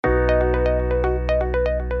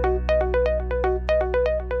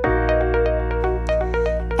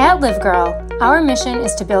At LiveGirl, our mission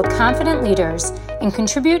is to build confident leaders and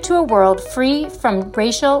contribute to a world free from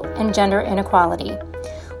racial and gender inequality.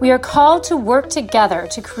 We are called to work together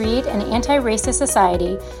to create an anti-racist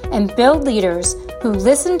society and build leaders who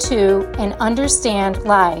listen to and understand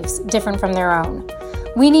lives different from their own.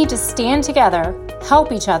 We need to stand together,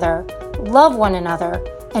 help each other, love one another,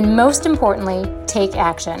 and most importantly, take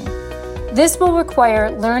action. This will require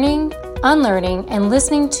learning, unlearning, and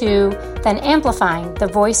listening to, then amplifying the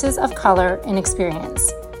voices of color and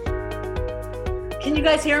experience. Can you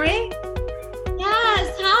guys hear me?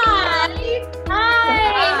 Yes, hi.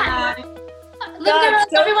 Hi.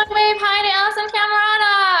 LiveGirls, everyone wave hi to Allison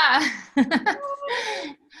Camerata.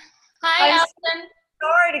 Hi, Allison.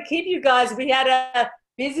 Sorry to keep you guys. We had a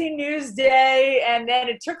busy news day and then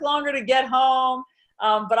it took longer to get home.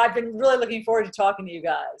 But I've been really looking forward to talking to you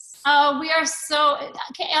guys. Oh, we are so,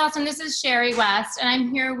 okay, Allison, this is Sherry West, and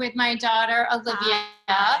I'm here with my daughter, Olivia,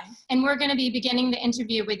 and we're going to be beginning the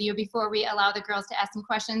interview with you before we allow the girls to ask some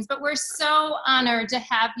questions, but we're so honored to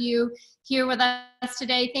have you here with us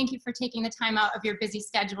today. Thank you for taking the time out of your busy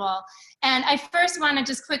schedule. And I first want to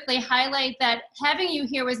just quickly highlight that having you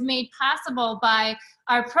here was made possible by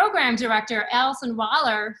our program director, Allison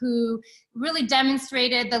Waller, who really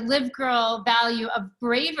demonstrated the LiveGirl value of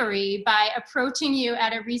bravery by approaching you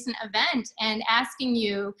at a recent event and asking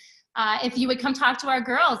you if you would come talk to our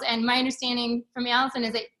girls. And my understanding from Allison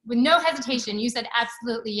is that with no hesitation, you said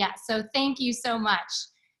absolutely yes. So thank you so much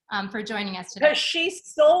for joining us today. Because she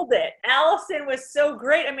sold it. Allison was so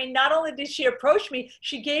great. I mean, not only did she approach me,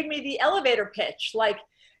 she gave me the elevator pitch. Like,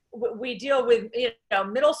 we deal with,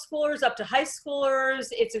 middle schoolers up to high schoolers.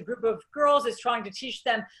 It's a group of girls. It's trying to teach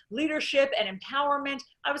them leadership and empowerment.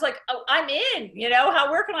 I was like, oh, I'm in,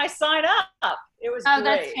 where can I sign up? It was great.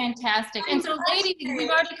 That's fantastic. And so ladies, we've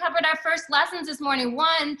already covered our first lessons this morning.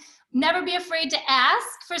 1, never be afraid to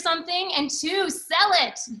ask for something. And 2, sell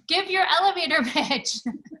it. Give your elevator pitch.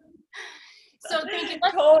 So thank you.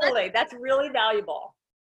 Totally. That's really valuable.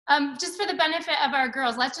 Just for the benefit of our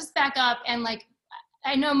girls, let's just back up and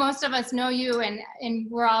I know most of us know you and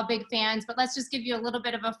we're all big fans, but let's just give you a little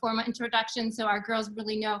bit of a formal introduction so our girls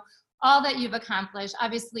really know all that you've accomplished.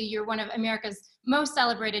 Obviously, you're one of America's most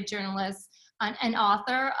celebrated journalists, an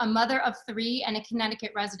author, a mother of 3, and a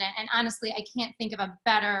Connecticut resident. And honestly, I can't think of a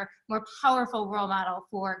better, more powerful role model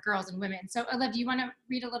for girls and women. So Olivia, do you want to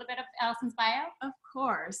read a little bit of Allison's bio? Of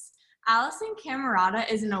course. Allison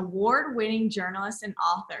Camerata is an award-winning journalist and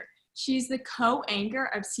author. She's the co-anchor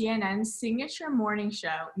of CNN's signature morning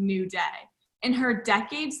show, New Day. In her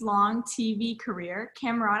decades-long TV career,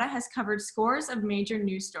 Camerata has covered scores of major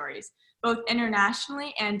news stories, both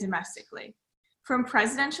internationally and domestically. From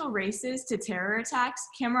presidential races to terror attacks,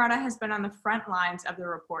 Camerata has been on the front lines of the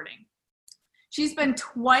reporting. She's been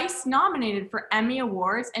twice nominated for Emmy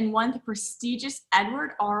Awards and won the prestigious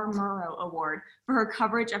Edward R. Murrow Award for her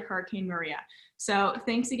coverage of Hurricane Maria. So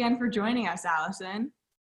thanks again for joining us, Allison.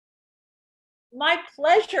 My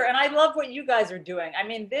pleasure. And I love what you guys are doing. I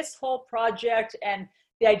mean, this whole project and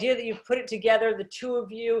the idea that you've put it together, the two of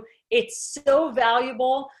you, it's so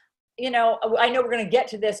valuable. I know we're going to get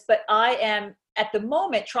to this, but I am at the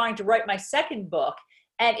moment trying to write my second book,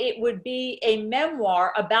 and it would be a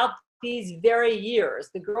memoir about these very years.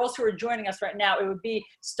 The girls who are joining us right now, it would be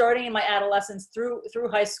starting in my adolescence through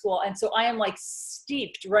high school. And so I am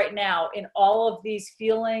steeped right now in all of these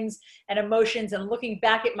feelings and emotions and looking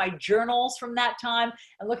back at my journals from that time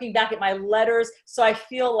and looking back at my letters. So I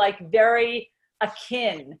feel very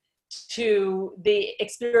akin to the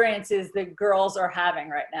experiences that girls are having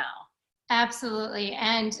right now. Absolutely.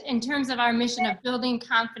 And in terms of our mission of building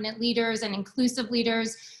confident leaders and inclusive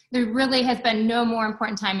leaders, there really has been no more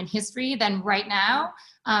important time in history than right now.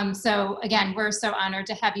 So again, we're so honored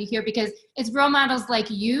to have you here because it's role models like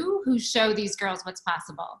you who show these girls what's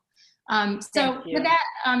possible. So with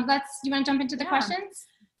that, you want to jump into the questions?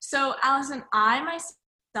 So Allison, I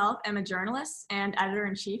myself am a journalist and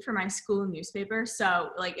editor-in-chief for my school newspaper. So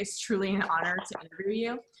it's truly an honor to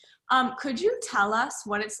interview you. Could you tell us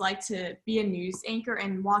what it's like to be a news anchor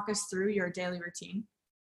and walk us through your daily routine?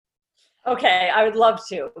 Okay, I would love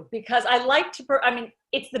to, because I like to,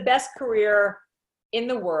 it's the best career in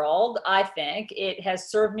the world, I think. It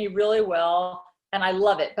has served me really well, and I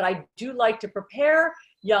love it. But I do like to prepare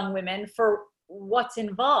young women for what's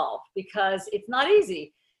involved, because it's not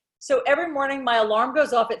easy. So every morning, my alarm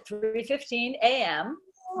goes off at 3:15 a.m.,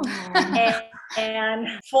 and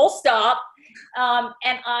full stop.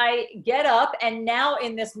 And I get up, and now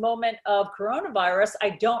in this moment of coronavirus,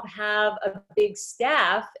 I don't have a big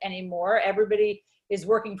staff anymore. Everybody is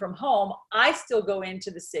working from home. I still go into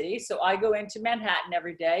the city. So I go into Manhattan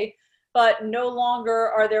every day. but no longer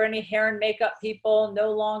are there any hair and makeup people.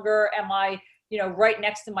 No longer am I, right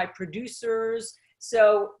next to my producers.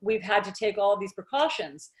 So we've had to take all of these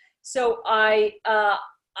precautions. So I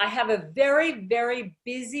have a very, very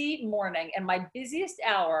busy morning, and my busiest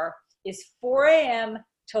hour is 4 a.m.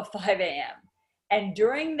 till 5 a.m. And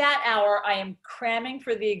during that hour, I am cramming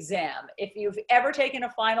for the exam. If you've ever taken a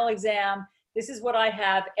final exam, this is what I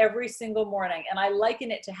have every single morning. And I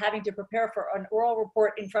liken it to having to prepare for an oral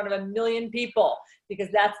report in front of 1 million people, because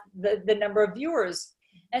that's the number of viewers.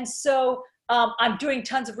 And so I'm doing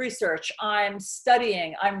tons of research. I'm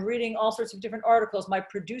studying. I'm reading all sorts of different articles. My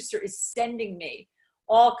producer is sending me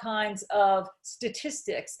all kinds of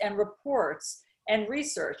statistics and reports and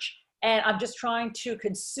research. And I'm just trying to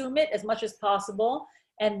consume it as much as possible.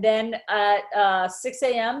 And then at 6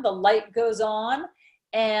 a.m., the light goes on,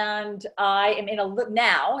 and I am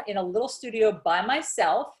now in a little studio by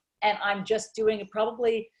myself, and I'm just doing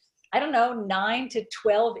probably, 9 to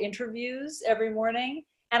 12 interviews every morning.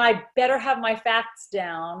 And I better have my facts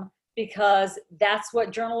down, because that's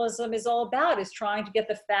what journalism is all about, is trying to get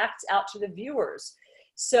the facts out to the viewers.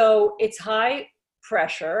 So it's high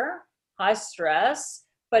pressure, high stress,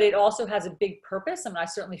 but it also has a big purpose. I mean, I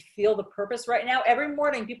certainly feel the purpose right now. Every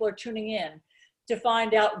morning people are tuning in to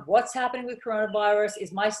find out what's happening with coronavirus.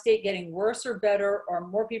 Is my state getting worse or better? Are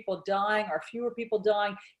more people dying? Are fewer people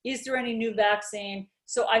dying? Is there any new vaccine?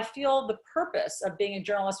 So I feel the purpose of being a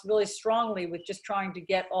journalist really strongly, with just trying to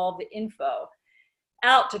get all the info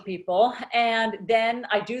out to people. And then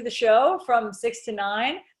I do the show from 6 to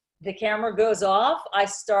 9. The camera goes off. I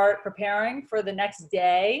start preparing for the next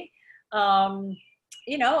day.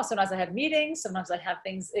 Sometimes I have meetings, sometimes I have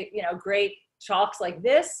things, great talks like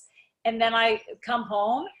this. And then I come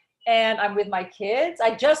home and I'm with my kids.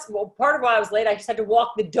 Part of why I was late, I just had to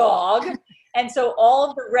walk the dog. And so all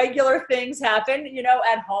of the regular things happen,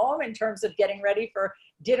 at home, in terms of getting ready for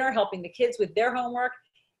dinner, helping the kids with their homework.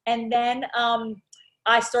 And then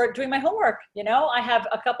I start doing my homework. I have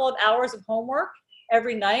a couple of hours of homework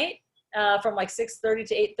every night from like 6:30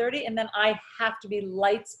 to 8:30. And then I have to be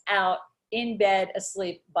lights out, in bed,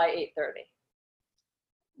 asleep by 8:30.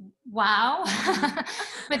 Wow.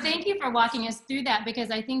 But thank you for walking us through that, because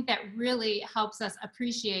I think that really helps us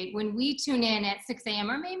appreciate when we tune in at 6 a.m.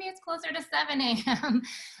 or maybe it's closer to 7 a.m.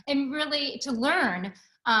 and really to learn.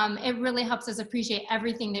 It really helps us appreciate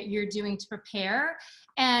everything that you're doing to prepare.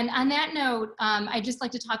 And on that note, I'd just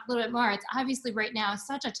like to talk a little bit more. It's obviously right now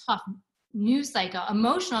such a tough news cycle,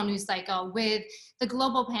 emotional news cycle, with the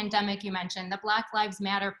global pandemic you mentioned, the Black Lives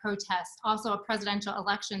Matter protests, also a presidential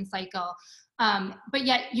election cycle. But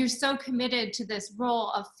yet you're so committed to this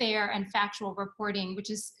role of fair and factual reporting, which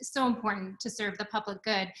is so important to serve the public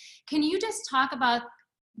good. Can you just talk about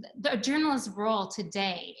the journalist's role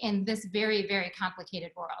today in this very, very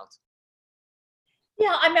complicated world?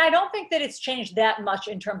 Yeah, I mean, I don't think that it's changed that much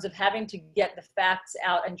in terms of having to get the facts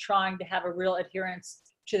out and trying to have a real adherence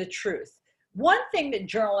to the truth. One thing that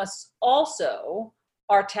journalists also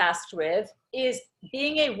are tasked with is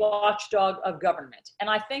being a watchdog of government. And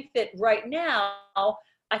I think that right now,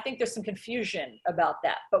 I think there's some confusion about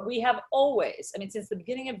that. But we have always, since the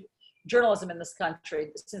beginning of journalism in this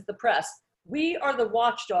country, since the press, we are the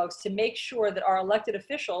watchdogs to make sure that our elected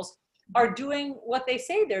officials are doing what they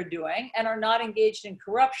say they're doing and are not engaged in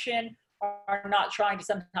corruption, are not trying to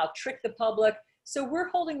somehow trick the public. So we're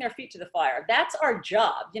holding their feet to the fire. That's our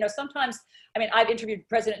job. Sometimes, I've interviewed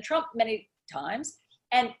President Trump many times,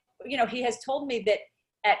 and he has told me that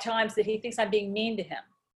at times that he thinks I'm being mean to him.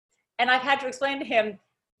 And I've had to explain to him,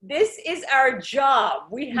 this is our job.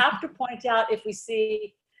 We have to point out if we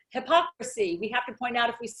see hypocrisy. We have to point out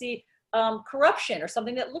if we see corruption or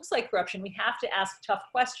something that looks like corruption. We have to ask tough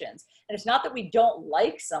questions. And it's not that we don't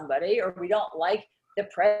like somebody or we don't like the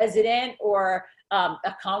president or a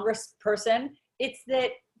congressperson. It's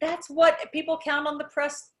that that's what people count on the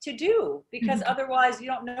press to do, because otherwise you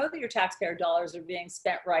don't know that your taxpayer dollars are being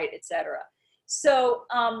spent right, et cetera. So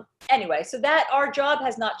anyway, so that our job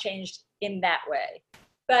has not changed in that way.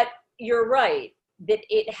 But you're right that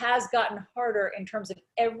it has gotten harder in terms of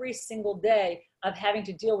every single day of having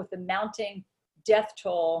to deal with the mounting death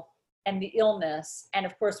toll and the illness. And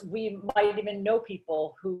of course, we might even know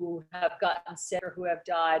people who have gotten sick or who have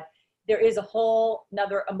died. There is a whole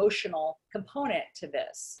nother emotional component to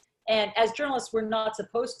this. And as journalists, we're not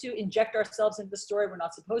supposed to inject ourselves into the story. We're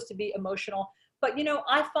not supposed to be emotional. But,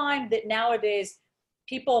 I find that nowadays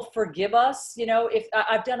people forgive us. If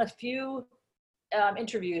I've done a few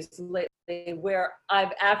interviews lately where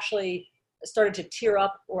I've actually started to tear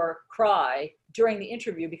up or cry during the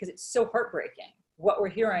interview, because it's so heartbreaking what we're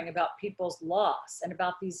hearing about people's loss and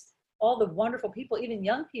about these all the wonderful people, even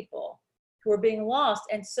young people, who are being lost.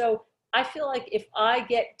 And so I feel like if I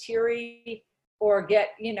get teary or get,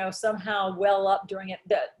 somehow well up during it,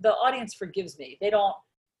 the audience forgives me. They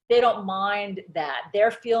don't mind that.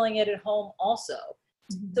 They're feeling it at home also.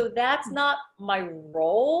 Mm-hmm. So that's not my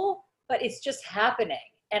role, but it's just happening.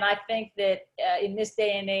 And I think that in this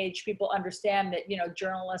day and age, people understand that,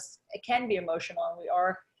 journalists can be emotional, and we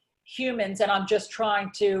are humans. And I'm just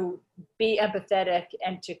trying to be empathetic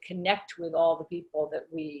and to connect with all the people that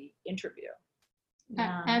we interview.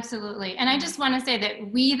 Yeah. Absolutely. And I just want to say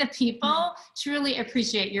that we, the people, truly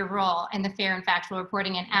appreciate your role in the fair and factual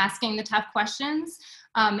reporting and asking the tough questions.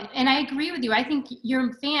 And I agree with you. I think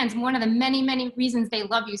your fans, one of the many, many reasons they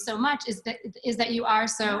love you so much is that you are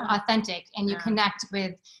so authentic and you connect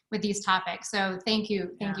with these topics. So thank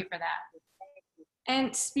you. Thank you for that.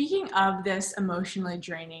 And speaking of this emotionally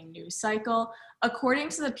draining news cycle, according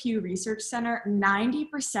to the Pew Research Center,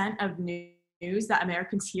 90% of news that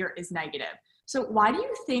Americans hear is negative. So why do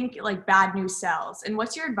you think bad news sells? And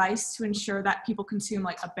what's your advice to ensure that people consume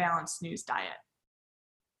a balanced news diet?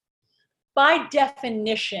 By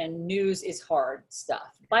definition, news is hard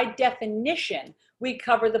stuff. By definition, we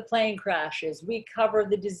cover the plane crashes, we cover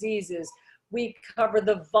the diseases, we cover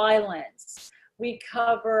the violence, we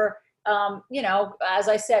cover, as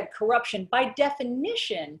I said, corruption. By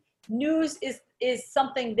definition, news is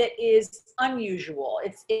something that is unusual.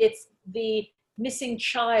 It's the missing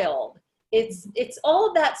child. It's all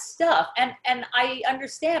of that stuff. And I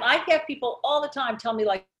understand. I get people all the time tell me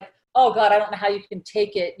oh God, I don't know how you can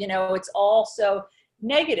take it. It's all so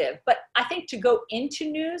negative. But I think to go into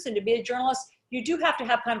news and to be a journalist, you do have to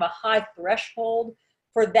have kind of a high threshold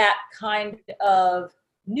for that kind of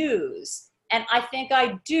news. And I think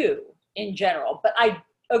I do in general, but I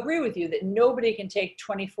agree with you that nobody can take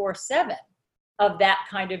 24/7 of that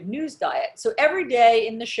kind of news diet. So every day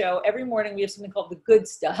in the show, every morning, we have something called the good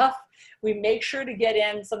stuff. We make sure to get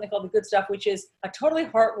in something called the good stuff, which is a totally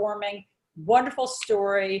heartwarming, wonderful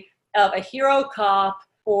story of a hero cop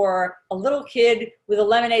or a little kid with a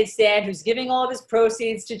lemonade stand who's giving all of his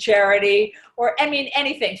proceeds to charity, or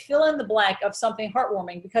anything. Fill in the blank of something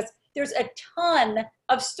heartwarming, because there's a ton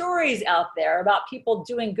of stories out there about people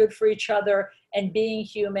doing good for each other and being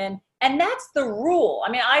human. And that's the rule.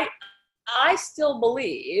 I still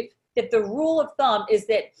believe that the rule of thumb is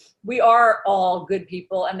that we are all good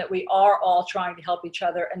people and that we are all trying to help each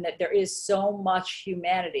other, and that there is so much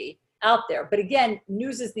humanity out there. But again,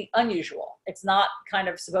 news is the unusual. It's not kind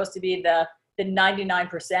of supposed to be the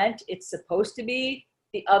 99%. It's supposed to be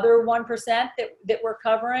the other 1% that we're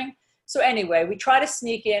covering. So anyway, we try to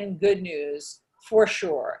sneak in good news for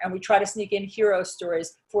sure. And we try to sneak in hero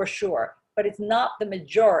stories for sure. But it's not the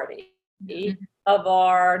majority of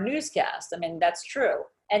our newscast. That's true.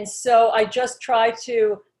 And so I just try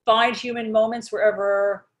to find human moments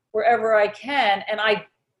wherever I can. And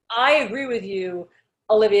I agree with you,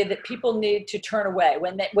 Olivia, that people need to turn away.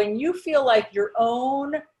 When you feel like your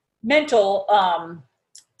own mental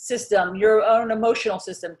system, your own emotional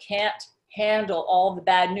system can't handle all the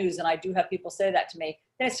bad news, and I do have people say that to me,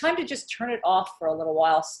 then it's time to just turn it off for a little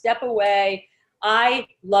while, step away. I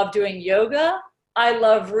love doing yoga. I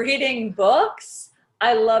love reading books.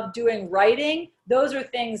 I love doing writing. Those are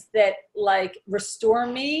things that restore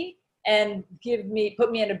me and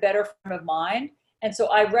put me in a better frame of mind. And so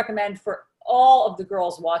I recommend for all of the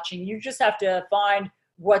girls watching, you just have to find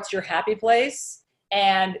what's your happy place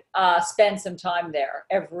and spend some time there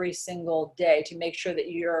every single day to make sure that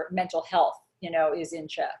your mental health, is in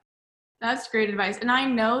check. That's great advice. And I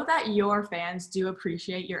know that your fans do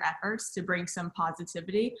appreciate your efforts to bring some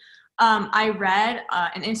positivity. I read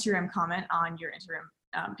an Instagram comment on your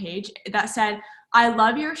Instagram page that said, "I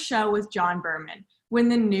love your show with John Berman. When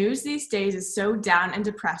the news these days is so down and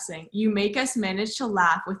depressing, you make us manage to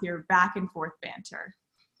laugh with your back and forth banter."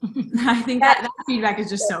 I think that feedback is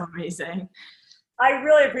just so amazing. I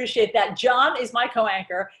really appreciate that. John is my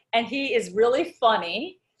co-anchor, and he is really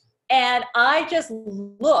funny. And I just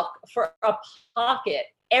look for a pocket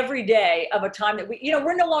every day of a time that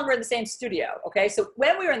we're no longer in the same studio. Okay. So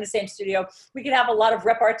when we were in the same studio, we could have a lot of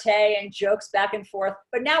repartee and jokes back and forth,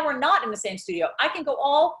 but now we're not in the same studio. I can go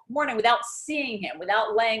all morning without seeing him,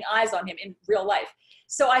 without laying eyes on him in real life.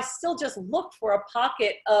 So I still just look for a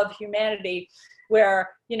pocket of humanity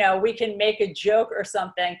where, we can make a joke or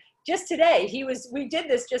something. Just today, we did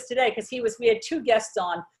this just today because we had two guests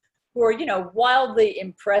on who are, wildly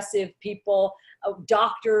impressive people,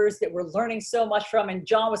 doctors that we're learning so much from. And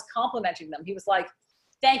John was complimenting them. He was like,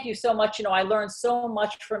 "Thank you so much. I learned so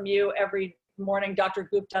much from you every morning, Dr.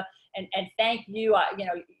 Gupta. And thank you.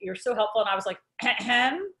 You're so helpful." And I was like,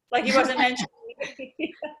 like he wasn't mentioning me.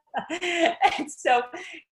 And so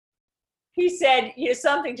he said,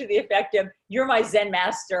 something to the effect of, "You're my Zen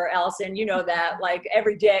master, Allison. You know that, like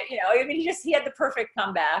every day, I mean, he had the perfect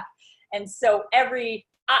comeback." And so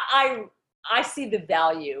I see the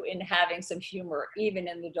value in having some humor, even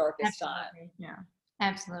in the darkest time. Yeah,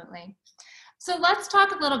 absolutely. So let's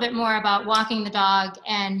talk a little bit more about walking the dog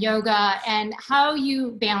and yoga and how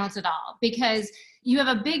you balance it all, because you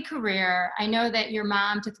have a big career. I know that you're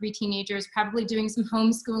mom to 3 teenagers, probably doing some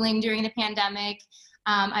homeschooling during the pandemic.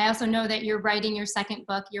 I also know that you're writing your second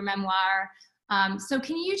book, your memoir. So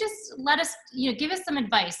can you just let us, give us some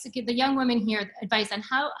advice, give the young women here advice on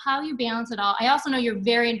how you balance it all. I also know you're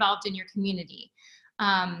very involved in your community.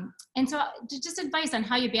 And so just advice on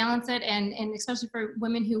how you balance it, and especially for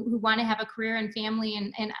women who want to have a career and family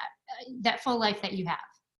and that full life that you have.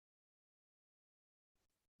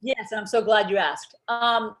 Yes, and I'm so glad you asked.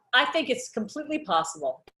 I think it's completely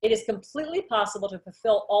possible. It is completely possible to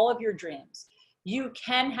fulfill all of your dreams. You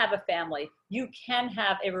can have a family, you can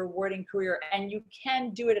have a rewarding career, and you can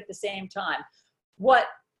do it at the same time. What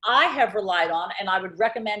I have relied on, and I would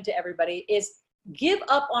recommend to everybody, is give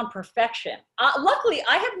up on perfection. Luckily,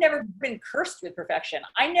 I have never been cursed with perfection.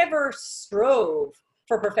 I never strove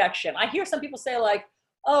for perfection. I hear some people say like,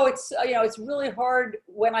 "Oh, it's really hard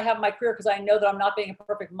when I have my career because I know that I'm not being a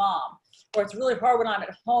perfect mom," or "It's really hard when I'm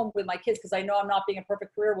at home with my kids because I know I'm not being a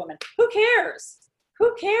perfect career woman." Who cares?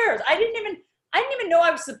 Who cares? I didn't even know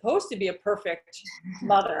I was supposed to be a perfect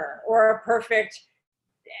mother or a perfect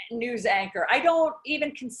news anchor. I don't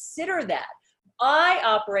even consider that. I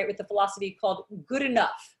operate with the philosophy called good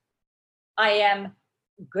enough. I am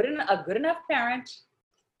a good enough parent,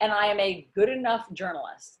 and I am a good enough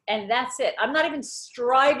journalist. And that's it. I'm not even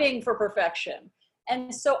striving for perfection.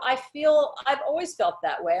 And so I've always felt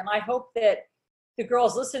that way. And I hope that the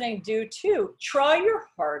girls listening do too. Try your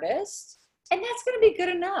hardest, and that's going to be good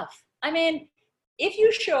enough. I mean, if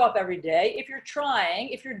you show up every day, if you're trying,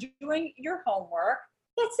 if you're doing your homework,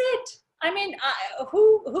 that's it. I mean,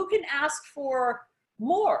 who can ask for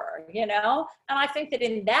more, And I think that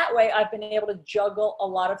in that way, I've been able to juggle a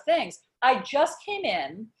lot of things. I just came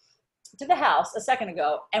in to the house a second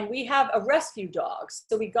ago, and we have a rescue dog.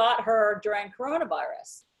 So we got her during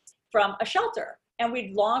coronavirus from a shelter. And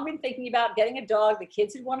we'd long been thinking about getting a dog. The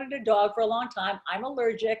kids had wanted a dog for a long time. I'm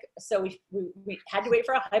allergic, so we had to wait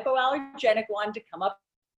for a hypoallergenic one to come up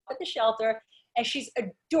at the shelter. And she's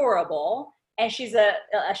adorable. And she's a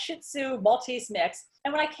Shih Tzu Maltese mix.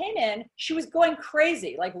 And when I came in, she was going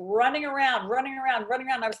crazy, like running around.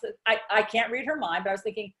 I can't read her mind, but I was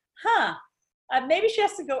thinking, maybe she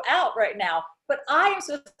has to go out right now. But I am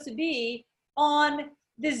supposed to be on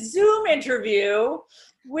the Zoom interview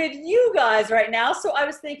with you guys right now. So I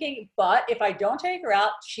was thinking, but if I don't take her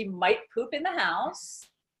out, she might poop in the house,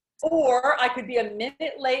 or I could be a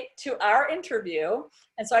minute late to our interview.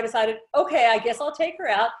 And so I decided, okay, I guess I'll take her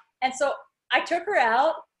out. And so I took her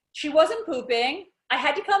out. She wasn't pooping. I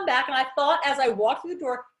had to come back, and I thought as I walked through the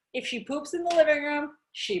door, if she poops in the living room,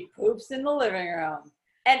 she poops in the living room.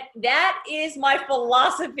 And that is my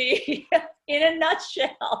philosophy in a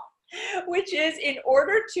nutshell, which is in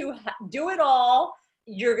order to do it all,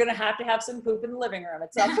 you're going to have some poop in the living room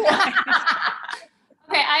at some point.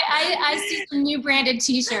 Okay, I see some new branded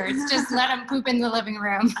T-shirts. Just let them poop in the living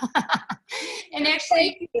room. And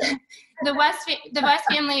actually, the West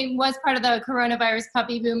family was part of the coronavirus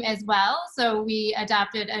puppy boom as well. So we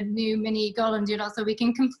adopted a new mini golden doodle, so we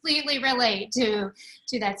can completely relate to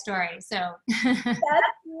that story. So that's right.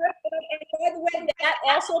 And by the way, that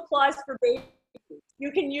also applies for babies.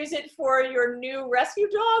 You can use it for your new rescue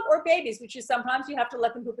dog or babies, which is sometimes you have to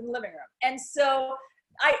let them poop in the living room. And so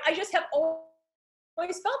I just have always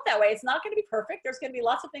felt that way. It's not going to be perfect. There's going to be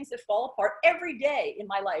lots of things that fall apart every day in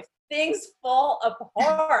my life. Things fall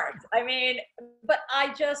apart. I mean, but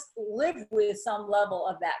I just live with some level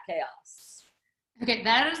of that chaos. Okay,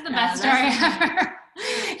 that is the best story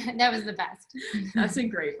ever. That was the best. That's a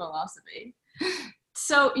great philosophy.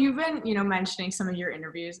 So you've been, mentioning some of your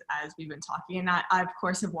interviews as we've been talking, and I of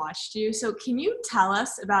course have watched you. So can you tell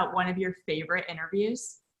us about one of your favorite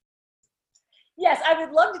interviews? Yes, I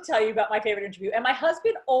would love to tell you about my favorite interview. And my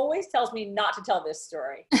husband always tells me not to tell this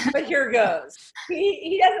story, but here goes.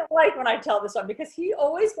 He doesn't like when I tell this one because he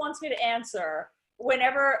always wants me to answer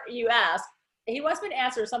whenever you ask. He wants me to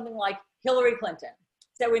answer something like Hillary Clinton.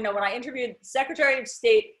 So when I interviewed Secretary of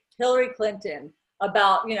State Hillary Clinton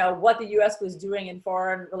about, what the U.S. was doing in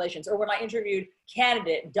foreign relations, or when I interviewed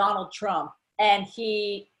candidate Donald Trump, and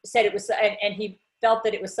he said it was, and he felt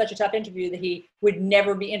that it was such a tough interview that he would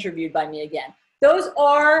never be interviewed by me again. those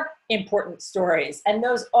are important stories and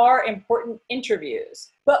those are important interviews.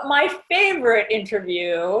 But my favorite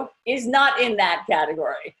interview is not in that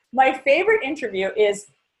category. My favorite interview is,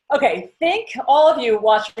 okay, think all of you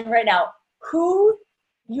watching right now, who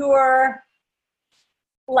your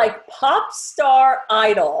like pop star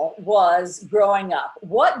idol was growing up.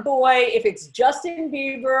 What boy, if it's Justin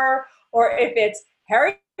Bieber or if it's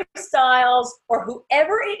Harry Styles or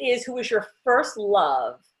whoever it is who was your first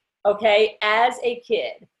love, okay, as a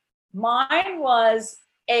kid. Mine was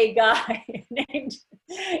a guy named,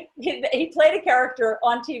 he played a character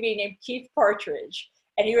on TV named Keith Partridge,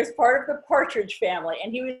 and he was part of the Partridge Family,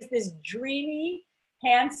 and he was this dreamy,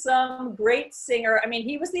 handsome, great singer. I mean,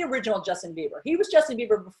 he was the original Justin Bieber. He was Justin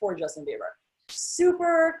Bieber before Justin Bieber.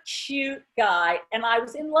 Super cute guy, and I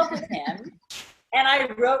was in love with him. And I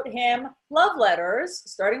wrote him love letters,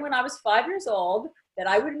 starting when I was 5 years old, that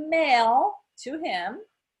I would mail to him.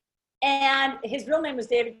 And his real name was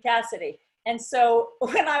David Cassidy. And so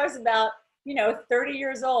when I was about, 30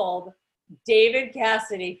 years old, David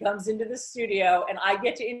Cassidy comes into the studio and I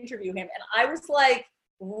get to interview him. And I was like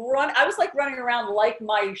running around like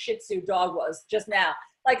my Shih Tzu dog was just now.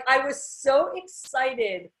 Like, I was so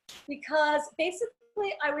excited because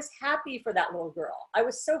basically I was happy for that little girl. I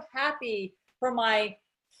was so happy for my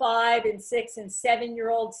 5 and 6 and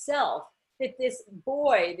 7-year-old self, that this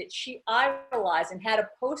boy that she idolized and had a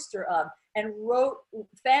poster of and wrote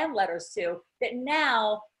fan letters to, that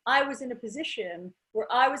now I was in a position where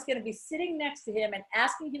I was going to be sitting next to him and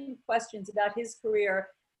asking him questions about his career,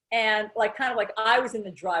 and kind of like I was in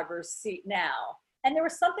the driver's seat now. And there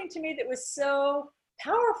was something to me that was so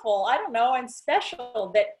powerful, I don't know, and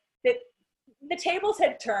special, that the tables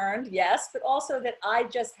had turned, yes, but also that I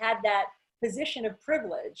just had that position of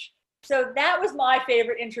privilege. So that was my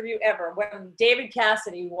favorite interview ever, when David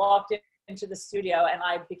Cassidy walked into the studio and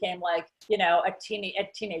I became like, a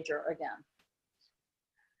teenager again.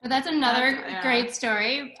 Well, that's another great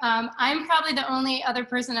story. I'm probably the only other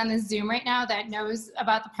person on this Zoom right now that knows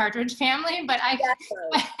about the Partridge Family, but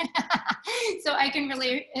so I can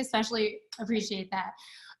really especially appreciate that.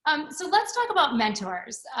 So let's talk about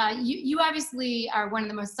mentors. You obviously are one of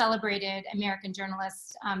the most celebrated American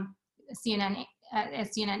journalists, CNN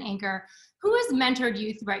anchor. Who has mentored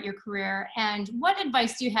you throughout your career, and what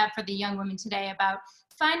advice do you have for the young women today about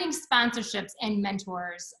finding sponsorships and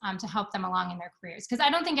mentors to help them along in their careers? Because I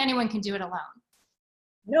don't think anyone can do it alone.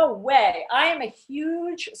 No way. I am a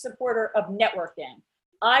huge supporter of networking.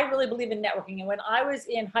 I really believe in networking. And when I was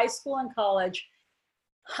in high school and college,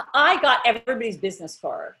 I got everybody's business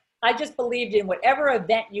card. I just believed in whatever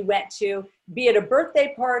event you went to, be it a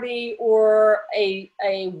birthday party or a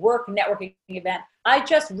work networking event. I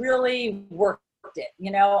just really worked it.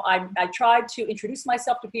 I tried to introduce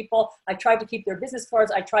myself to people. I tried to keep their business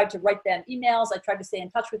cards. I tried to write them emails. I tried to stay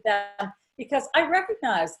in touch with them because I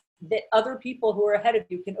recognize that other people who are ahead of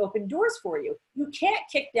you can open doors for you. You can't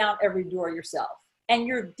kick down every door yourself, and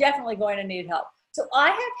you're definitely going to need help. So I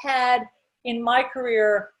have had in my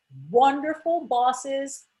career wonderful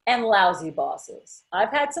bosses and lousy bosses. I've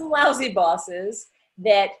had some lousy bosses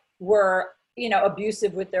that were,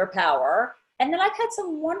 abusive with their power. And then I've had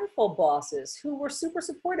some wonderful bosses who were super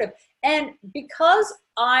supportive. And because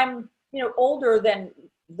I'm, older than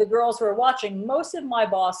the girls who are watching, most of my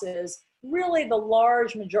bosses, really the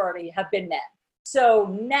large majority, have been men.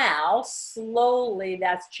 So now, slowly,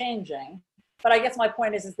 that's changing. But I guess my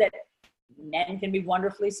point is that men can be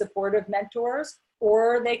wonderfully supportive mentors,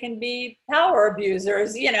 or they can be power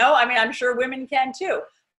abusers, I'm sure women can too.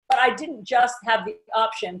 But I didn't just have the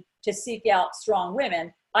option to seek out strong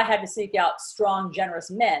women. I had to seek out strong,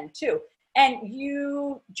 generous men too. And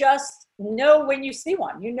you just know when you see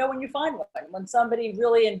one, when you find one, when somebody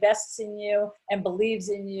really invests in you and believes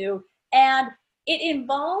in you. And it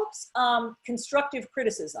involves constructive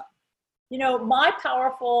criticism. My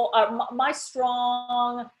powerful, my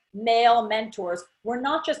strong male mentors were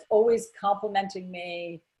not just always complimenting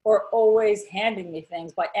me or always handing me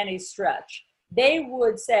things by any stretch. They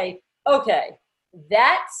would say, okay,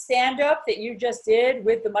 that stand-up that you just did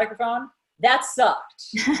with the microphone, that sucked.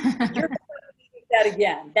 You're going to do that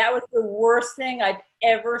again. That was the worst thing I've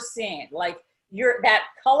ever seen. Like, that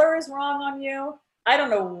color is wrong on you. I don't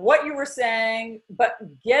know what you were saying, but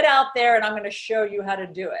get out there and I'm going to show you how to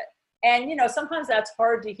do it. And, sometimes that's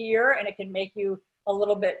hard to hear and it can make you a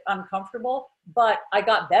little bit uncomfortable, but I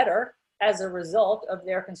got better as a result of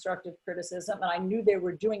their constructive criticism. And I knew they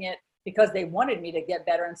were doing it because they wanted me to get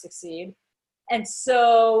better and succeed. And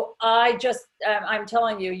so I just, I'm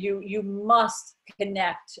telling you, you must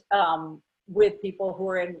connect with people who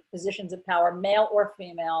are in positions of power, male or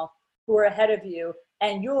female, who are ahead of you,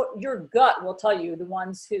 And your gut will tell you the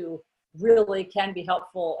ones who really can be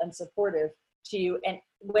helpful and supportive to you. And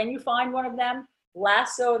when you find one of them,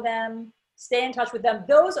 lasso them, stay in touch with them.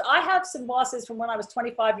 I have some bosses from when I was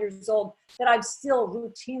 25 years old that I'm still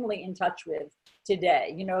routinely in touch with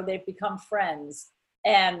today. You know, they've become friends,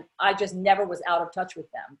 and I just never was out of touch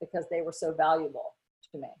with them because they were so valuable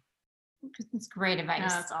to me. That's great advice. Yeah,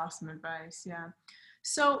 that's awesome advice. Yeah.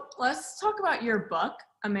 So let's talk about your book,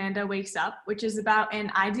 Amanda Wakes Up, which is about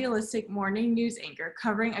an idealistic morning news anchor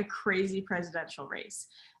covering a crazy presidential race.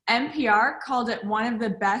 NPR called it one of the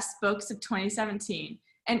best books of 2017,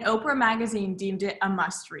 and Oprah Magazine deemed it a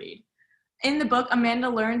must-read. In the book, Amanda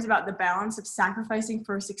learns about the balance of sacrificing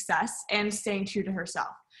for success and staying true to herself.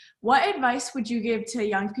 What advice would you give to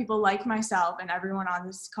young people like myself and everyone on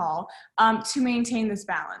this call to maintain this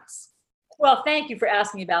balance? Well, thank you for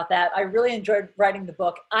asking about that. I really enjoyed writing the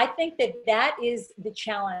book. I think that is the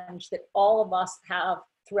challenge that all of us have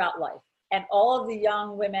throughout life. And all of the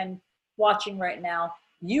young women watching right now,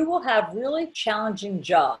 you will have really challenging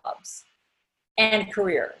jobs and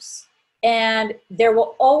careers. And there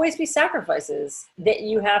will always be sacrifices that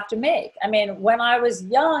you have to make. I mean, when I was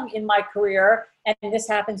young in my career, and this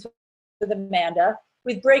happens with Amanda,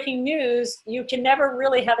 with breaking news, you can never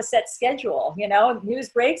really have a set schedule. You know, news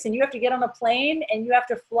breaks and you have to get on a plane and you have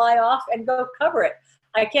to fly off and go cover it.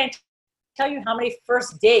 I can't tell you how many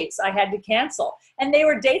first dates I had to cancel. And they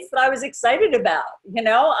were dates that I was excited about. You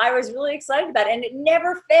know, I was really excited about it, and it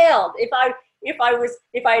never failed. If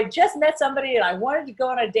I had just met somebody and I wanted to go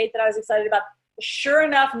on a date that I was excited about, sure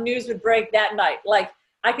enough, news would break that night. Like,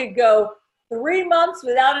 I could go 3 months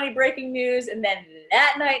without any breaking news, and then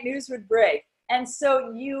that night news would break. And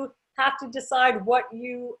so you have to decide what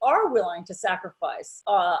you are willing to sacrifice.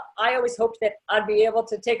 I always hoped that I'd be able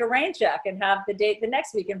to take a rain check and have the date the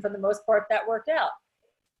next week, and for the most part, that worked out.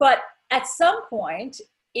 But at some point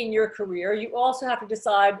in your career, you also have to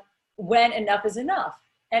decide when enough is enough.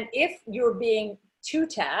 And if you're being too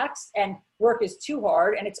taxed and work is too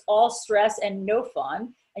hard and it's all stress and no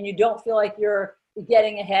fun, and you don't feel like you're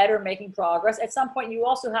getting ahead or making progress, at some point you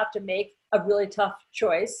also have to make a really tough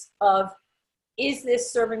choice of, is this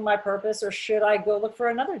serving my purpose, or should I go look for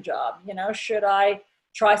another job? You know, should I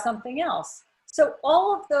try something else? So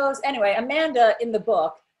all of those, anyway, Amanda in the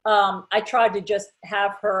book, I tried to just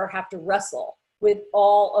have her have to wrestle with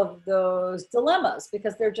all of those dilemmas,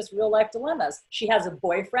 because they're just real life dilemmas. She has a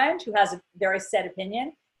boyfriend who has a very set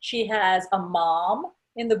opinion. She has a mom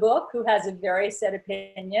in the book who has a very set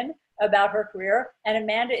opinion about her career. And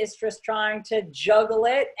Amanda is just trying to juggle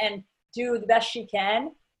it and do the best she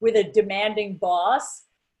can with a demanding boss.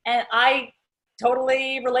 And I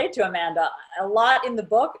totally relate to Amanda. A lot in the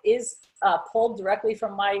book is pulled directly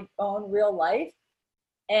from my own real life.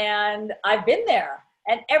 And I've been there,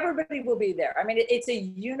 and everybody will be there. I mean, it's a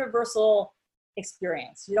universal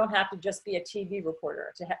experience. You don't have to just be a TV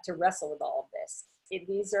reporter to wrestle with all of this.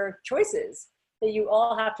 These are choices that you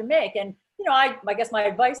all have to make. And, you know, I guess my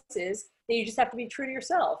advice is that you just have to be true to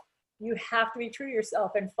yourself. You have to be true to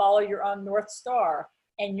yourself and follow your own North Star.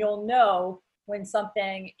 And you'll know when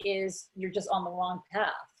something is, you're just on the wrong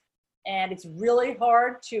path. And it's really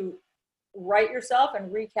hard to right yourself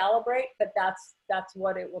and recalibrate, but that's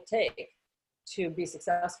what it will take to be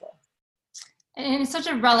successful. And it's such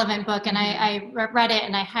a relevant book, and I read it,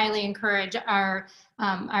 and I highly encourage our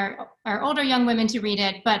older young women to read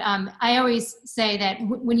it. But I always say that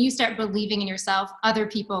when you start believing in yourself, other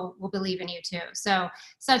people will believe in you too. So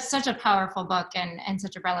such a powerful book, and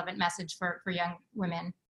such a relevant message for young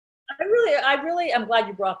women. I really am glad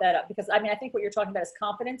you brought that up, because I mean, I think what you're talking about is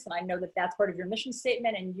confidence, and I know that that's part of your mission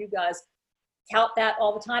statement, and you guys tout that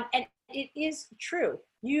all the time, and it is true.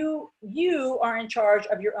 You are in charge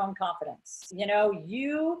of your own confidence. You know,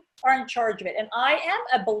 you are in charge of it. And I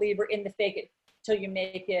am a believer in the fake it till you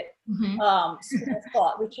make it school of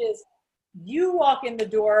thought, which is, you walk in the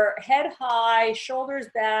door head high, shoulders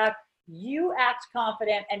back, you act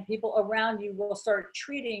confident, and people around you will start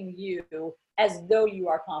treating you as though you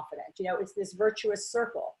are confident. You know, it's this virtuous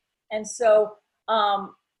circle. And so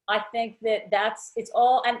I think that it's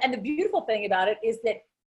all, and the beautiful thing about it is that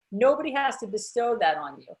nobody has to bestow that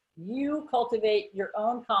on you. You cultivate your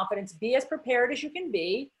own confidence, be as prepared as you can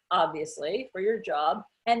be, obviously, for your job,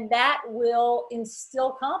 and that will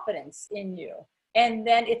instill confidence in you. And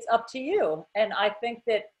then it's up to you. And I think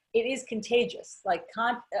that it is contagious. Like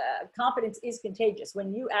confidence is contagious.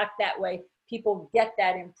 When you act that way, people get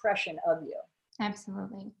that impression of you.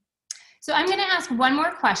 Absolutely. So I'm going to ask one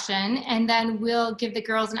more question, and then we'll give the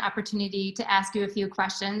girls an opportunity to ask you a few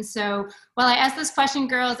questions. So while I ask this question,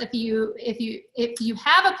 girls, if you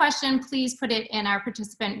have a question, please put it in our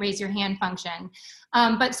participant raise your hand function.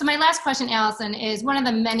 So my last question, Allison, is one of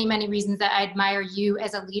the many, many reasons that I admire you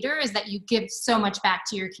as a leader is that you give so much back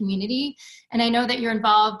to your community. And I know that you're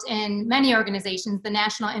involved in many organizations, the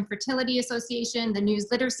National Infertility Association, the News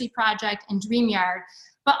Literacy Project, and DreamYard.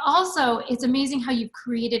 But also, it's amazing how you've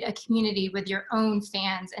created a community with your own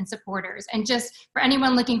fans and supporters. And just for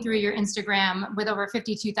anyone looking through your Instagram with over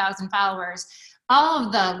 52,000 followers, all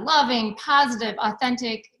of the loving, positive,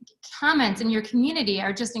 authentic comments in your community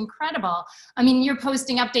are just incredible. I mean, you're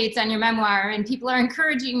posting updates on your memoir and people are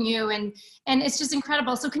encouraging you, and it's just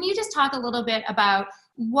incredible. So can you just talk a little bit about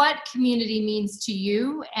what community means to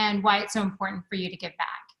you and why it's so important for you to give back?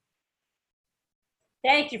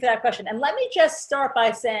 Thank you for that question. And let me just start by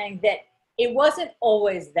saying that it wasn't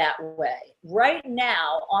always that way. Right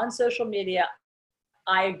now on social media,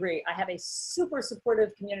 I agree. I have a super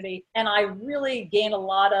supportive community, and I really gain a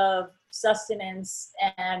lot of sustenance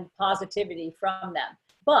and positivity from them.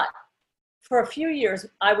 But for a few years,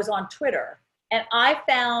 I was on Twitter, and I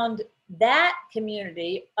found that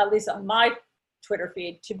community, at least on my Twitter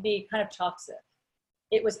feed, to be kind of toxic.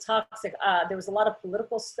 It was toxic. There was a lot of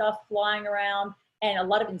political stuff flying around and a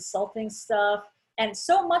lot of insulting stuff. And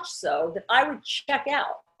so much so that I would check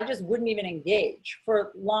out. I just wouldn't even engage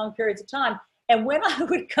for long periods of time. And when I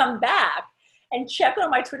would come back and check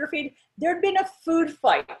on my Twitter feed, there'd been a food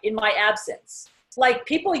fight in my absence. Like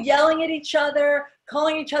people yelling at each other,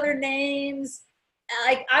 calling each other names.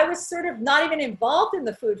 Like I was sort of not even involved in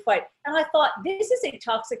the food fight. And I thought, this is a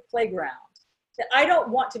toxic playground that I don't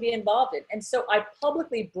want to be involved in. And so I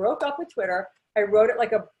publicly broke up with Twitter. I wrote it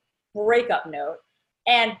like a breakup note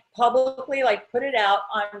and publicly like put it out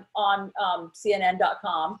on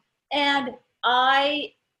CNN.com. And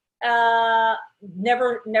I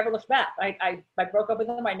never looked back. I broke up with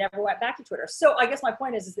them. I never went back to Twitter. So I guess my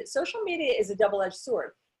point is that social media is a double-edged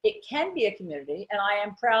sword. It can be a community, and I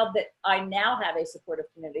am proud that I now have a supportive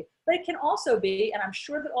community, but it can also be, and I'm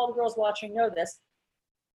sure that all the girls watching know this,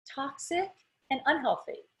 toxic and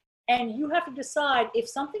unhealthy. And you have to decide if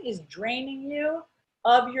something is draining you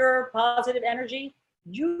of your positive energy,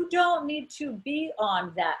 you don't need to be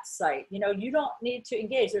on that site. You know, you don't need to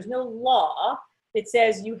engage. There's no law that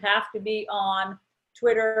says you have to be on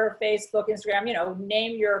Twitter, Facebook, Instagram, you know,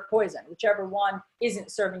 name your poison, whichever one isn't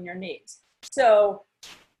serving your needs. So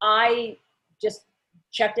I just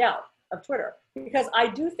checked out of Twitter because I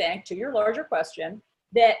do think, to your larger question,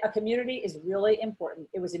 that a community is really important.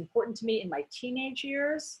 It was important to me in my teenage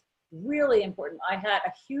years, really important. I had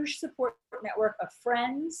a huge support network of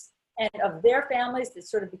friends and of their families that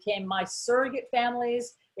sort of became my surrogate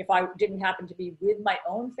families if I didn't happen to be with my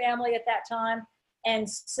own family at that time. And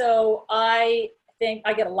so I think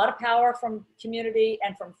I get a lot of power from community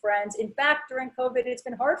and from friends. In fact, during COVID, it's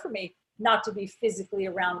been hard for me not to be physically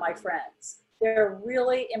around my friends. They're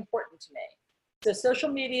really important to me. So social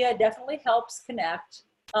media definitely helps connect,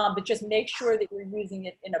 but just make sure that you're using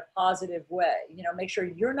it in a positive way. You know, make sure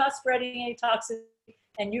you're not spreading any toxicity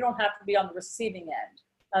and you don't have to be on the receiving end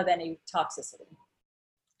of any toxicity.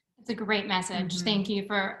 It's a great message. Mm-hmm. Thank you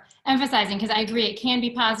for emphasizing, because I agree, it can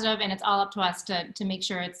be positive and it's all up to us to make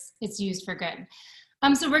sure it's used for good.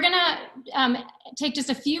 So we're gonna take just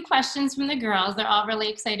a few questions from the girls. They're all really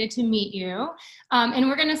excited to meet you. And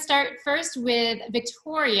we're gonna start first with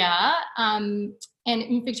Victoria. And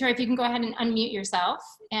Victoria, if you can go ahead and unmute yourself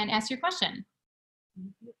and ask your question.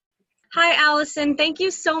 Hi, Allison. Thank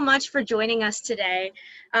you so much for joining us today.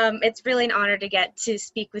 It's really an honor to get to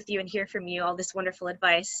speak with you and hear from you all this wonderful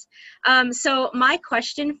advice. So my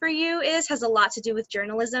question for you has a lot to do with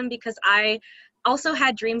journalism, because I also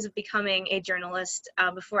had dreams of becoming a journalist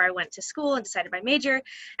before I went to school and decided my major.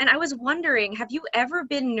 And I was wondering, have you ever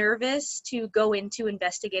been nervous to go in to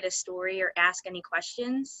investigate a story or ask any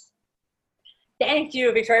questions? Thank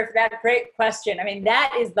you, Victoria, for that great question. I mean,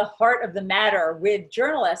 that is the heart of the matter with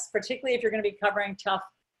journalists, particularly if you're going to be covering tough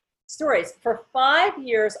stories. For 5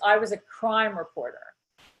 years, I was a crime reporter.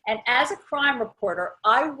 And as a crime reporter,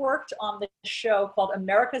 I worked on the show called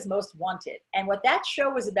America's Most Wanted. And what that show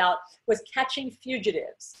was about was catching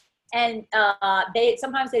fugitives. And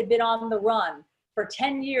sometimes they'd been on the run for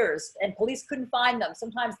 10 years and police couldn't find them.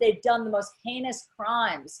 Sometimes they'd done the most heinous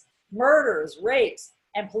crimes, murders, rapes,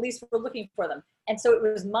 and police were looking for them. And so it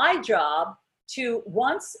was my job to,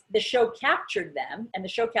 once the show captured them, and the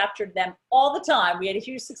show captured them all the time, we had a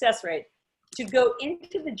huge success rate, to go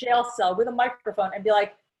into the jail cell with a microphone and be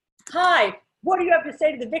like, hi, what do you have to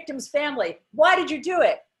say to the victim's family? Why did you do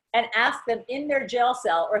it? and ask them in their jail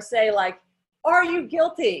cell or say like, are you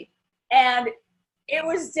guilty? And it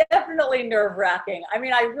was definitely nerve-wracking. I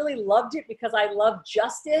mean, I really loved it because I love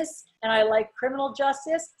justice and I like criminal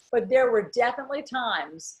justice, but there were definitely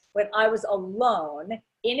times when I was alone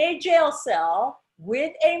in a jail cell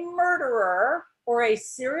with a murderer or a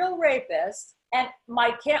serial rapist, and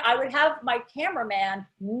I would have my cameraman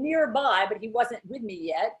nearby, but he wasn't with me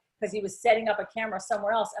yet because he was setting up a camera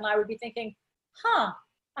somewhere else, and I would be thinking,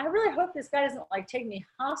 I really hope this guy doesn't like take me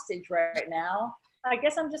hostage right now. I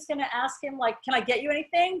guess I'm just gonna ask him like, can I get you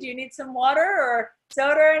anything? Do you need some water or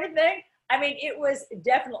soda or anything? I mean, it was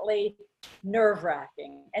definitely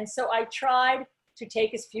nerve-wracking. And so I tried to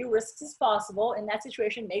take as few risks as possible in that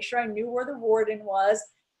situation, make sure I knew where the warden was,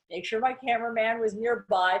 make sure my cameraman was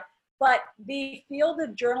nearby. But the field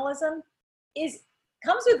of journalism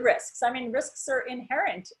comes with risks. I mean, risks are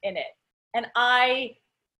inherent in it. And I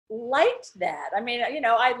liked that. I mean, you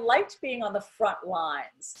know, I liked being on the front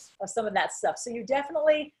lines of some of that stuff. So you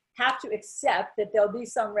definitely have to accept that there'll be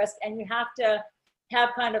some risk, and you have to have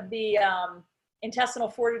kind of the intestinal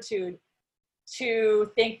fortitude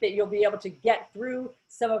to think that you'll be able to get through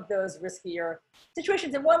some of those riskier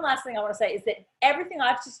situations. And one last thing I want to say is that everything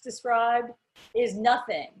I've just described is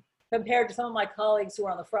nothing compared to some of my colleagues who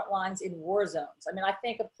are on the front lines in war zones. I mean, I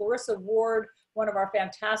think of Clarissa Ward, one of our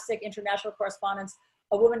fantastic international correspondents,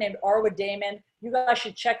 a woman named Arwa Damon. You guys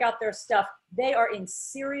should check out their stuff. They are in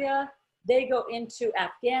Syria. They go into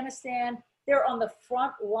Afghanistan. They're on the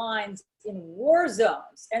front lines in war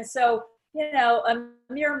zones. And so, you know,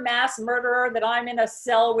 a mere mass murderer that I'm in a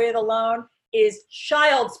cell with alone is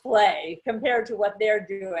child's play compared to what they're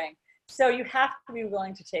doing. So you have to be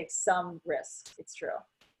willing to take some risks. It's true.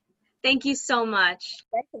 Thank you so much.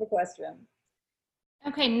 Thanks for the question.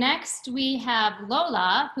 Okay, next we have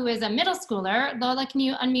Lola, who is a middle schooler. Lola, can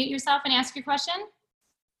you unmute yourself and ask your question?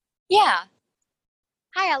 Yeah.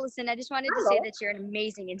 Hi, Allison. I just wanted to say Hello. that you're an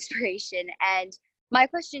amazing inspiration. And my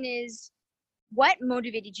question is, what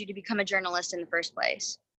motivated you to become a journalist in the first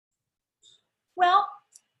place? Well,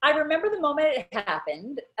 I remember the moment it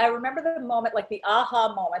happened. I remember the moment, like the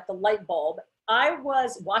aha moment, the light bulb. I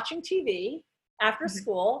was watching TV after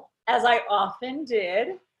school, as I often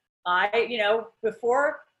did.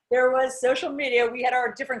 Before there was social media, we had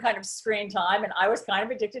our different kind of screen time, and I was kind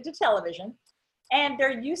of addicted to television. And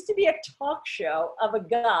there used to be a talk show of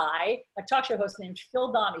a talk show host named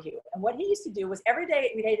Phil Donahue. And what he used to do was every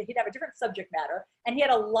day he'd have a different subject matter, and he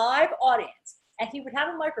had a live audience, and he would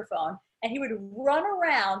have a microphone, and he would run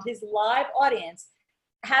around his live audience,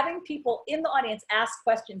 having people in the audience ask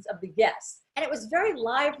questions of the guests. And it was very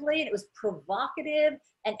lively, and it was provocative,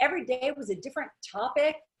 and every day was a different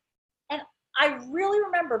topic. And I really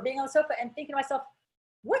remember being on the sofa and thinking to myself,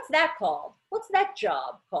 what's that called? What's that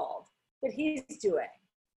job called that he's doing?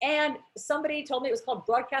 And somebody told me it was called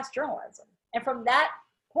broadcast journalism. And from that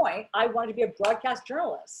point, I wanted to be a broadcast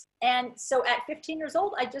journalist. And so at 15 years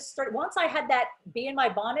old, I just started, once I had that bee in my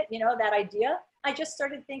bonnet, you know, that idea, I just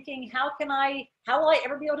started thinking, how will I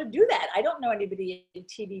ever be able to do that? I don't know anybody in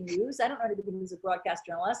TV news. I don't know anybody who's a broadcast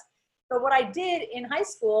journalist. But what I did in high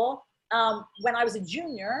school, when I was a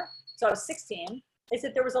junior, so I was 16, is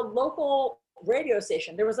that there was a local radio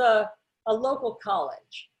station. There was a local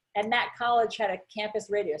college, and that college had a campus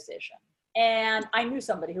radio station. And I knew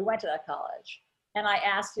somebody who went to that college. And I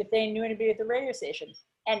asked if they knew anybody at the radio station.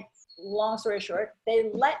 And long story short, they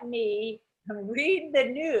let me read the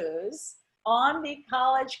news on the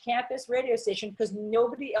college campus radio station because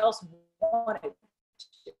nobody else wanted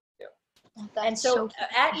to. And so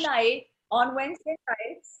at night, on Wednesday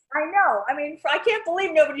nights, I know, I mean, I can't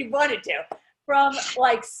believe nobody wanted to. From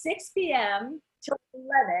like 6 p.m. till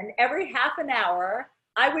 11, every half an hour,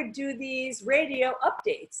 I would do these radio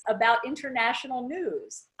updates about international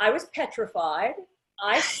news. I was petrified.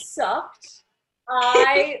 I sucked.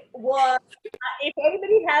 I was, if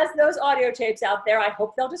anybody has those audio tapes out there, I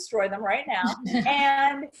hope they'll destroy them right now.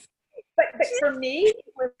 But for me,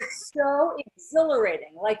 it was so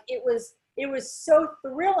exhilarating. Like it was so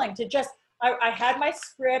thrilling to just, I had my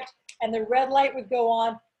script and the red light would go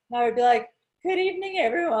on and I would be like, good evening,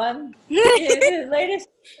 everyone. It is latest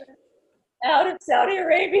out of Saudi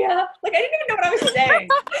Arabia. Like I didn't even know what I was saying.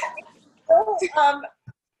 So,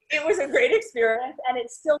 it was a great experience, and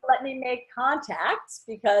it still let me make contacts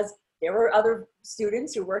because there were other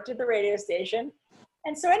students who worked at the radio station.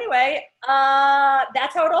 And so anyway,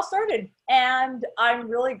 that's how it all started. And I'm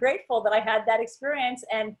really grateful that I had that experience,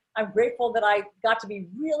 and I'm grateful that I got to be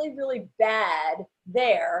really, really bad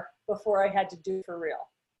there before I had to do it for real.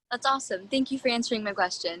 That's awesome. Thank you for answering my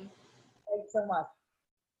question. Thanks so much.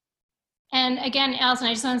 And again, Allison,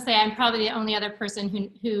 I just want to say I'm probably the only other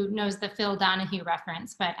person who knows the Phil Donahue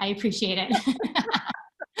reference, but I appreciate it.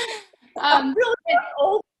 I'm really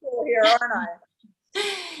old school here, aren't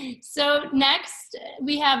I? So next,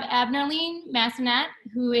 we have Abnerline Massonet,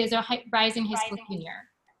 who is a rising high school junior.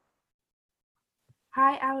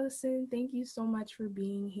 Hi, Allison. Thank you so much for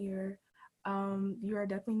being here. You are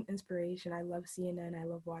definitely an inspiration. I love CNN. I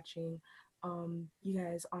love watching you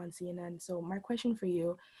guys on CNN. So my question for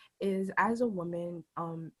you is, as a woman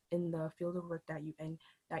in the field of work that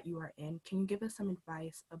you are in, can you give us some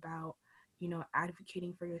advice about,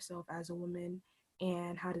 advocating for yourself as a woman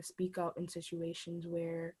and how to speak up in situations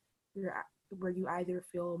where you either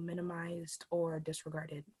feel minimized or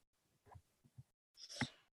disregarded?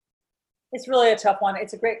 It's really a tough one.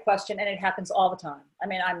 It's a great question, and it happens all the time. I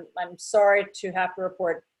mean, I'm sorry to have to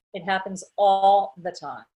report, it happens all the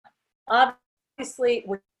time. Obviously,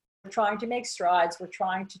 we're trying to make strides. We're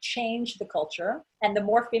trying to change the culture, and the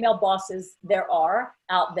more female bosses there are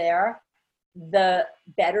out there, the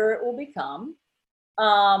better it will become.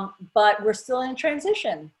 But we're still in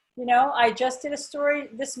transition. I just did a story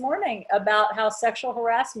this morning about how sexual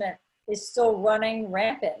harassment is still running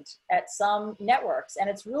rampant at some networks. And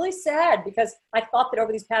it's really sad, because I thought that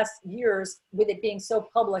over these past years, with it being so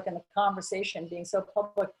public and the conversation being so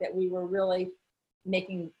public, that we were really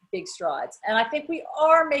making big strides. And I think we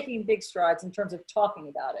are making big strides in terms of talking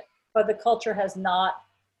about it, but the culture has not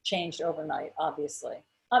changed overnight, obviously.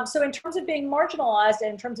 So in terms of being marginalized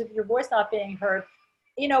and in terms of your voice not being heard,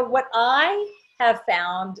 what I have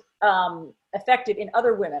found effective in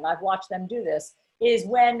other women, I've watched them do this, is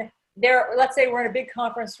when let's say we're in a big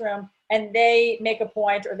conference room and they make a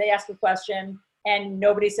point or they ask a question and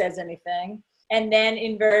nobody says anything. And then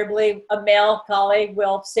invariably a male colleague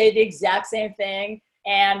will say the exact same thing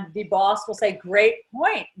and the boss will say, "Great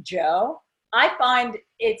point, Joe." I find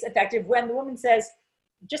it's effective when the woman says,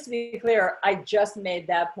 "Just to be clear, I just made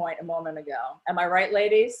that point a moment ago. Am I right,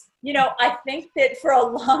 ladies?" I think that for a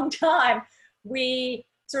long time, we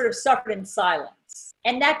sort of suffered in silence,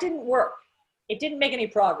 and that didn't work. It didn't make any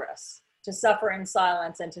progress to suffer in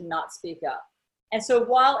silence and to not speak up. And so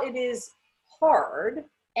while it is hard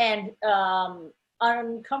and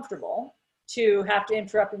uncomfortable to have to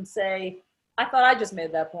interrupt and say, "I thought I just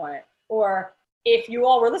made that point," or "If you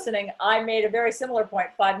all were listening, I made a very similar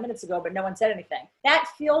point 5 minutes ago, but no one said anything." That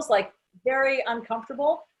feels like very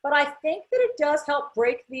uncomfortable, but I think that it does help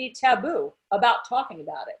break the taboo about talking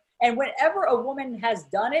about it. And whenever a woman has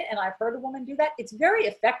done it, and I've heard a woman do that, it's very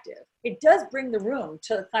effective. It does bring the room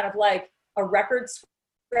to kind of like a record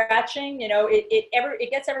scratching,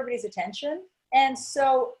 it gets everybody's attention. And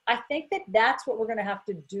so I think that that's what we're going to have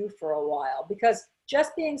to do for a while, because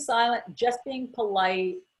just being silent, just being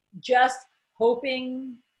polite, just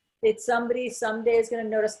hoping that somebody someday is going to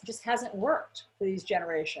notice just hasn't worked for these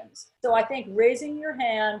generations. So I think raising your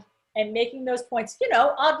hand and making those points,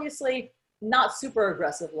 obviously not super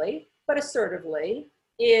aggressively, but assertively,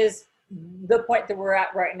 is the point that we're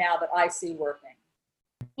at right now that I see working.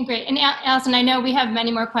 Great. And Allison, I know we have many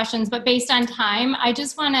more questions, but based on time, I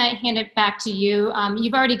just want to hand it back to you.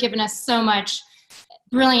 You've already given us so much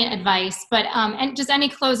brilliant advice, but and just any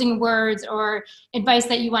closing words or advice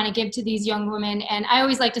that you want to give to these young women. And I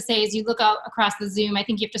always like to say, as you look out across the Zoom, I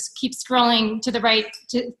think you have to keep scrolling to the right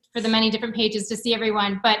for the many different pages to see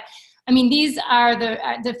everyone. But I mean, these are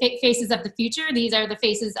the faces of the future. These are the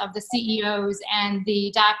faces of the CEOs and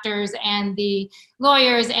the doctors and the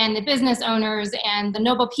lawyers and the business owners and the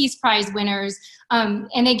Nobel Peace Prize winners.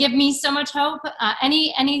 And they give me so much hope.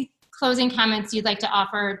 Any closing comments you'd like to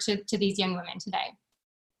offer to these young women today?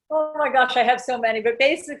 Oh my gosh, I have so many, but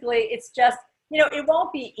basically it's just, it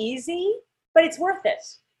won't be easy, but it's worth it.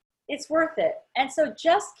 It's worth it. And so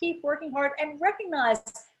just keep working hard and recognize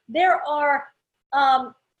there are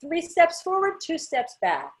 3 steps forward, 2 steps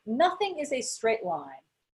back. Nothing is a straight line.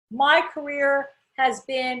 My career has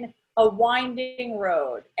been a winding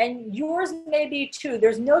road, and yours may be too.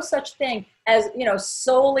 There's no such thing as,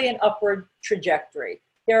 solely an upward trajectory.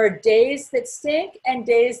 There are days that stink and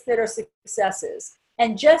days that are successes.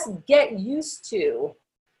 And just get used to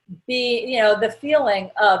the feeling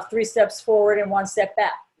of 3 steps forward and 1 step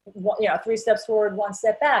back. 3 steps forward, 1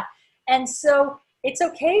 step back. And so it's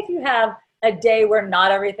okay if you have a day where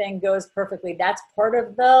not everything goes perfectly. That's part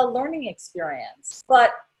of the learning experience.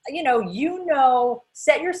 But,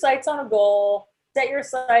 set your sights on a goal, set your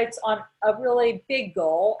sights on a really big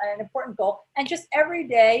goal and an important goal, and just every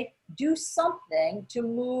day do something to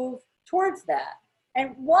move towards that.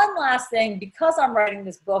 And one last thing, because I'm writing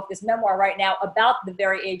this book, this memoir right now about the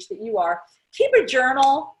very age that you are, keep a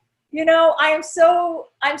journal. You know, I'm so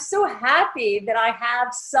happy that I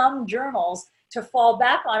have some journals to fall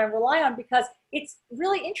back on and rely on, because it's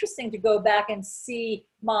really interesting to go back and see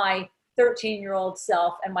my 13-year-old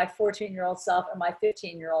self and my 14-year-old self and my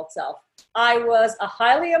 15-year-old self. I was a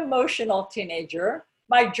highly emotional teenager.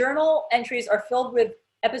 My journal entries are filled with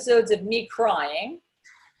episodes of me crying.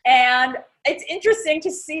 And it's interesting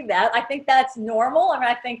to see that. I think that's normal. I mean,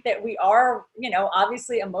 I think that we are, you know,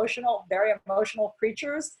 obviously emotional, very emotional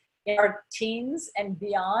creatures in our teens and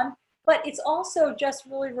beyond. But it's also just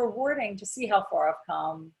really rewarding to see how far I've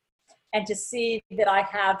come and to see that I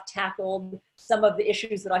have tackled some of the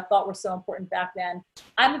issues that I thought were so important back then.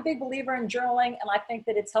 I'm a big believer in journaling, and I think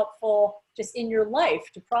that it's helpful just in your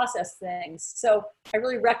life to process things. So I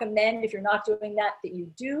really recommend, if you're not doing that, that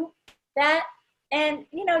you do that. And,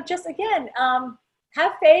 you know, just again,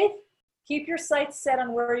 have faith, keep your sights set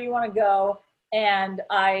on where you want to go. And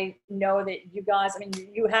I know that you guys, I mean,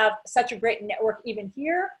 you have such a great network even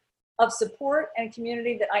here of support and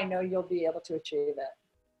community that I know you'll be able to achieve it.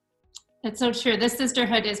 That's so true. This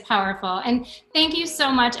sisterhood is powerful. And thank you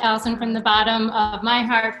so much, Allison, from the bottom of my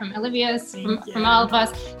heart, from Olivia's, from all of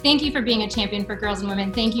us. Thank you for being a champion for girls and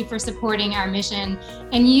women. Thank you for supporting our mission.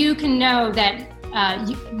 And you can know that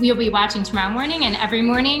we'll be watching tomorrow morning and every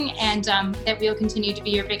morning, and that we'll continue to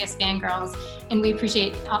be your biggest fangirls. And we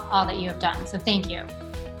appreciate all that you have done. So thank you.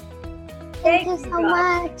 Thank you so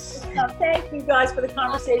much. Thank you guys for the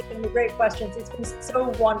conversation and the great questions. It's been so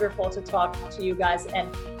wonderful to talk to you guys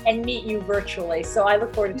and meet you virtually. So I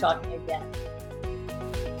look forward to talking again.